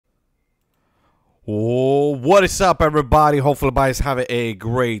Oh, what is up, everybody? Hopefully, everybody's having a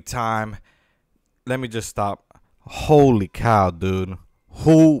great time. Let me just stop. Holy cow, dude.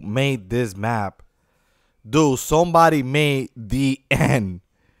 Who made this map? Dude, somebody made the end.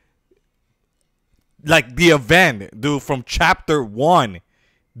 Like the event, dude, from chapter 1.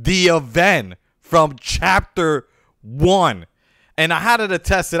 The event from chapter 1. And I had to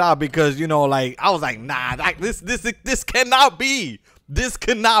test it out because, you know, like, I was like, nah, this cannot be. This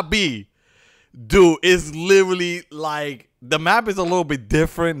cannot be. Dude, it's literally like, the map is a little bit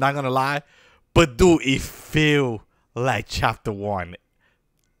different, not gonna lie. But, dude, it feel like chapter 1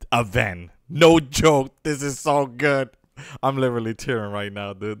 event. No joke. This is so good. I'm literally tearing right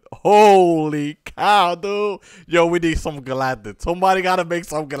now, dude. Holy cow, dude. Yo, we need some galactic. Somebody gotta make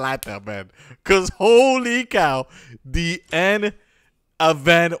some galactic, man. Because holy cow, the end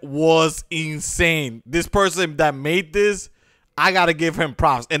event was insane. This person that made this, I gotta give him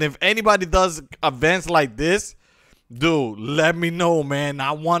props. And if anybody does events like this, dude, let me know, man.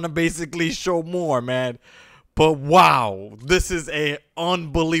 I want to basically show more, man. But wow, this is a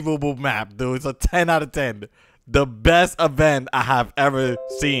unbelievable map, dude. It's a 10 out of 10. The best event I have ever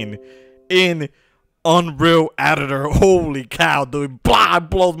seen in Unreal Editor. Holy cow, dude. Blah, it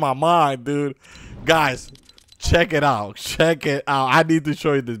blows my mind, dude. Guys, check it out. Check it out. I need to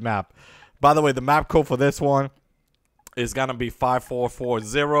show you this map. By the way, the map code for this one is going to be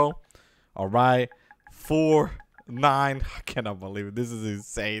 5440. All right. 49. I cannot believe it. This is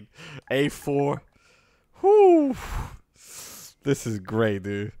insane. A4. Whoo. This is great,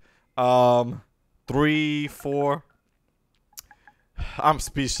 dude. 3, 4. I'm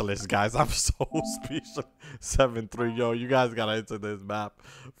speechless, guys. I'm so speechless. 7, 3. Yo, you guys gotta enter this map.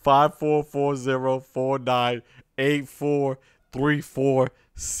 5, 4, 4, 0, 4, 9, 8, 4, 3, 4,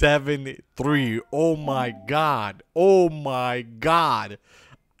 7, 3. Oh my god. Oh my god.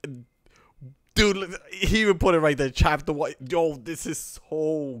 Dude, he even put it right there. Chapter 1. Yo, this is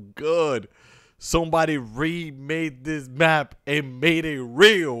so good. Somebody remade this map and made it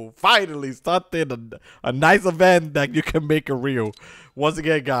real. Finally, something, a nice event that you can make it real. Once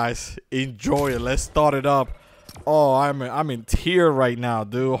again, guys, enjoy it. Let's start it up. Oh, I'm in tears right now,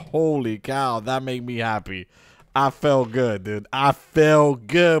 dude. Holy cow, that made me happy. I felt good, dude. I felt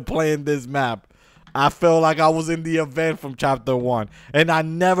good playing this map. I felt like I was in the event from chapter 1. And I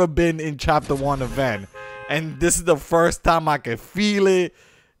never been in chapter 1 event. And this is the first time I can feel it.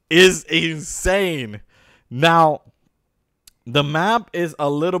 Is insane. Now, the map is a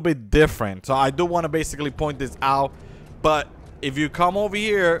little bit different. So I do want to basically point this out. But if you come over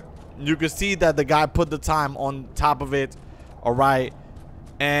here, you can see that the guy put the time on top of it. All right.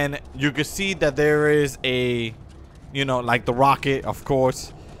 And you can see that there is a, you know, like the rocket, of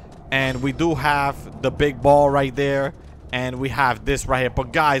course. And we do have the big ball right there. And we have this right here.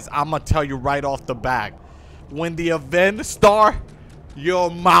 But guys, I'm going to tell you right off the bat. When the event starts,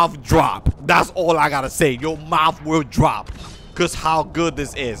 your mouth drop. That's all I gotta say. Your mouth will drop because how good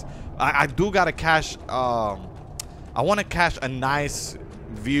this is. I do gotta cache. I want to cache a nice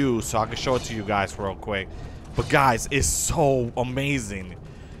view so I can show it to you guys real quick. But guys, it's so amazing.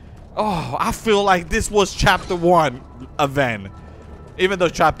 Oh, I feel like this was chapter 1 event, even though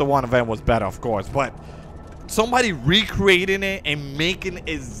chapter 1 event was better, of course. But somebody recreating it and making it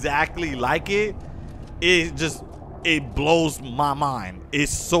exactly like it is just, it blows my mind.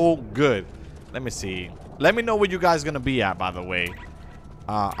 It's so good. Let me see. Let me know where you guys gonna be at, by the way.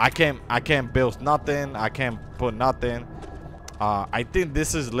 I can't build nothing. I can't put nothing. I think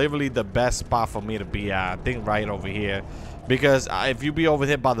this is literally the best spot for me to be at. I think right over here. Because if you be over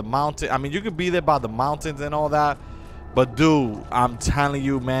here by the mountain, I mean, you could be there by the mountains and all that. But dude, I'm telling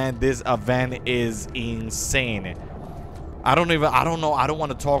you, man, this event is insane. I don't even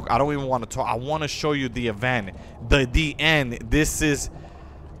want to talk. I don't even want to talk. I want to show you the event. The end. This is,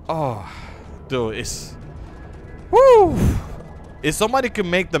 oh, dude, it's, whoo. If somebody can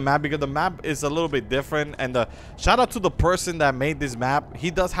make the map, because the map is a little bit different. And shout out to the person that made this map.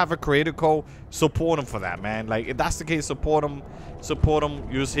 He does have a creator code. Support him for that, man. Like, if that's the case, support him. Support him.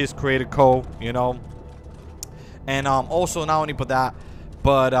 Use his creator code, you know. And also, not only for that,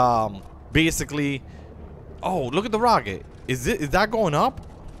 but basically, oh, look at the rocket. Is that going up?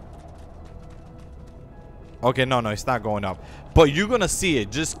 Okay, no, it's not going up. But you're gonna see it.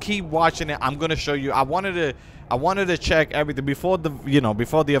 Just keep watching it. I'm gonna show you. I wanted to check everything before the, you know,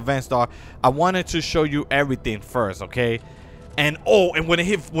 before the event start. I wanted to show you everything first, okay? And oh, and when it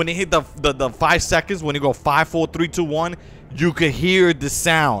hit the 5 seconds, when you go 5, 4, 3, 2, 1, you could hear the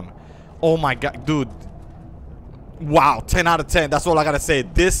sound. Oh my god, dude. Wow, 10 out of 10. That's all I gotta say.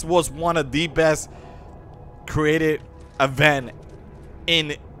 This was one of the best created event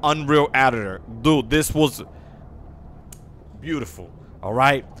in Unreal Editor. Dude, this was beautiful. All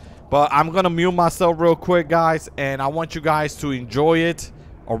right, but I'm gonna mute myself real quick, guys, and I want you guys to enjoy it.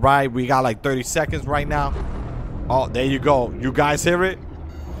 All right, we got like 30 seconds right now. Oh, there you go. You guys hear it?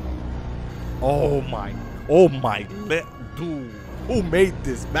 Oh my dude, who made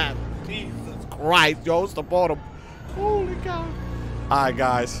this map? Jesus Christ, yo, support him. Holy cow. All right,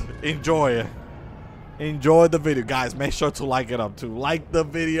 guys, enjoy it. Enjoy the video, guys. Make sure to like it up too. Like the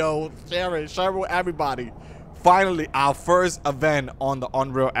video, share it with everybody. Finally, our first event on the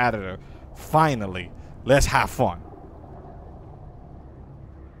Unreal Editor. Finally, let's have fun.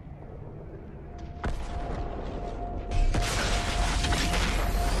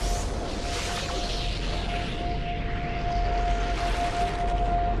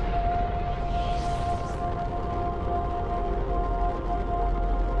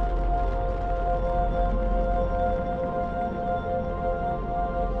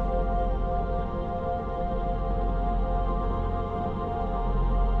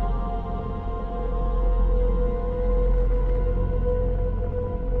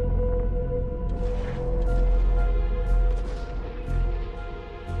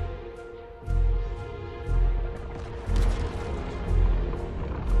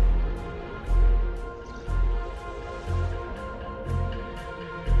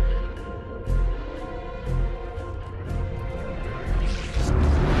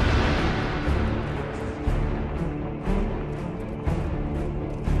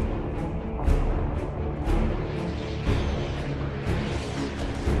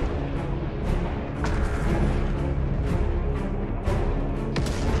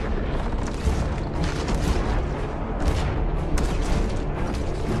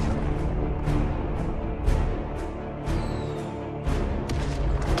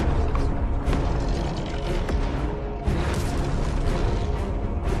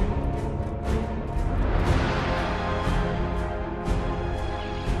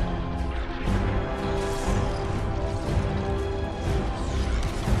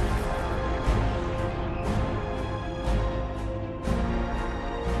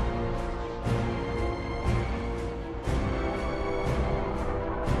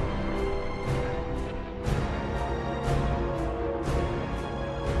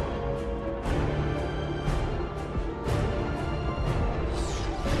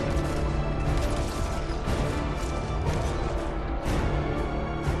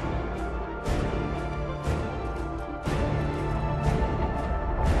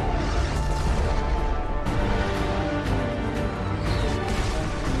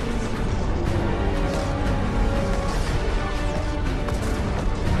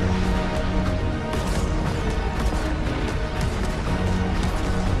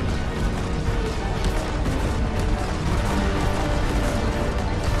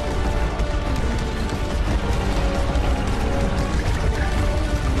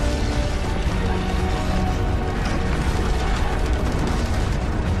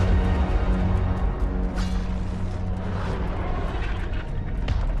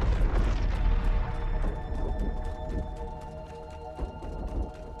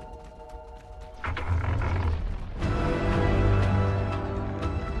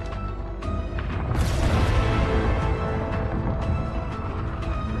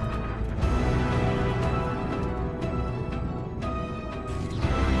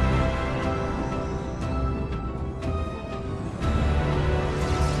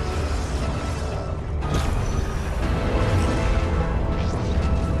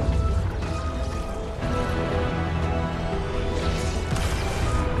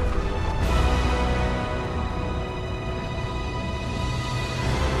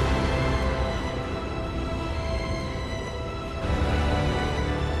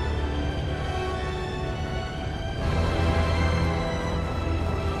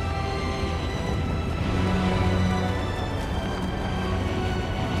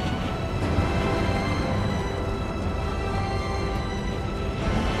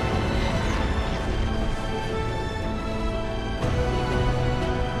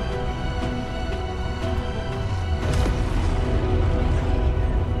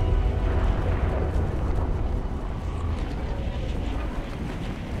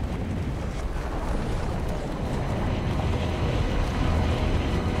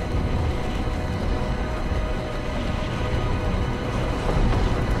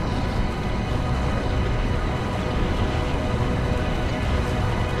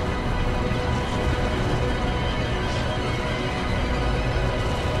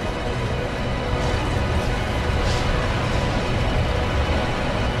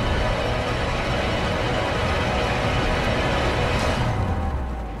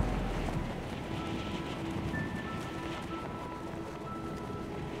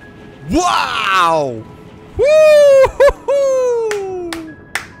 Wow! Woo!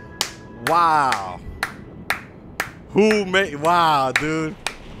 Wow. Who made? Wow, dude.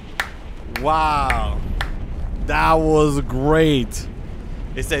 Wow. That was great.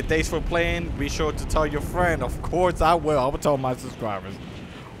 It said, thanks for playing. Be sure to tell your friend. Of course I will. I will tell my subscribers.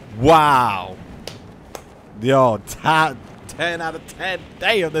 Wow. Yo, 10 out of 10.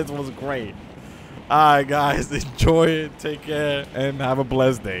 Damn, this was great. Alright, guys. Enjoy it. Take care. And have a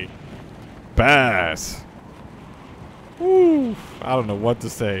blessed day. Bass. Woo. I don't know what to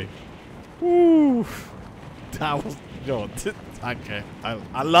say. Woo. That was, yo, okay.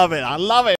 I love it. I love it.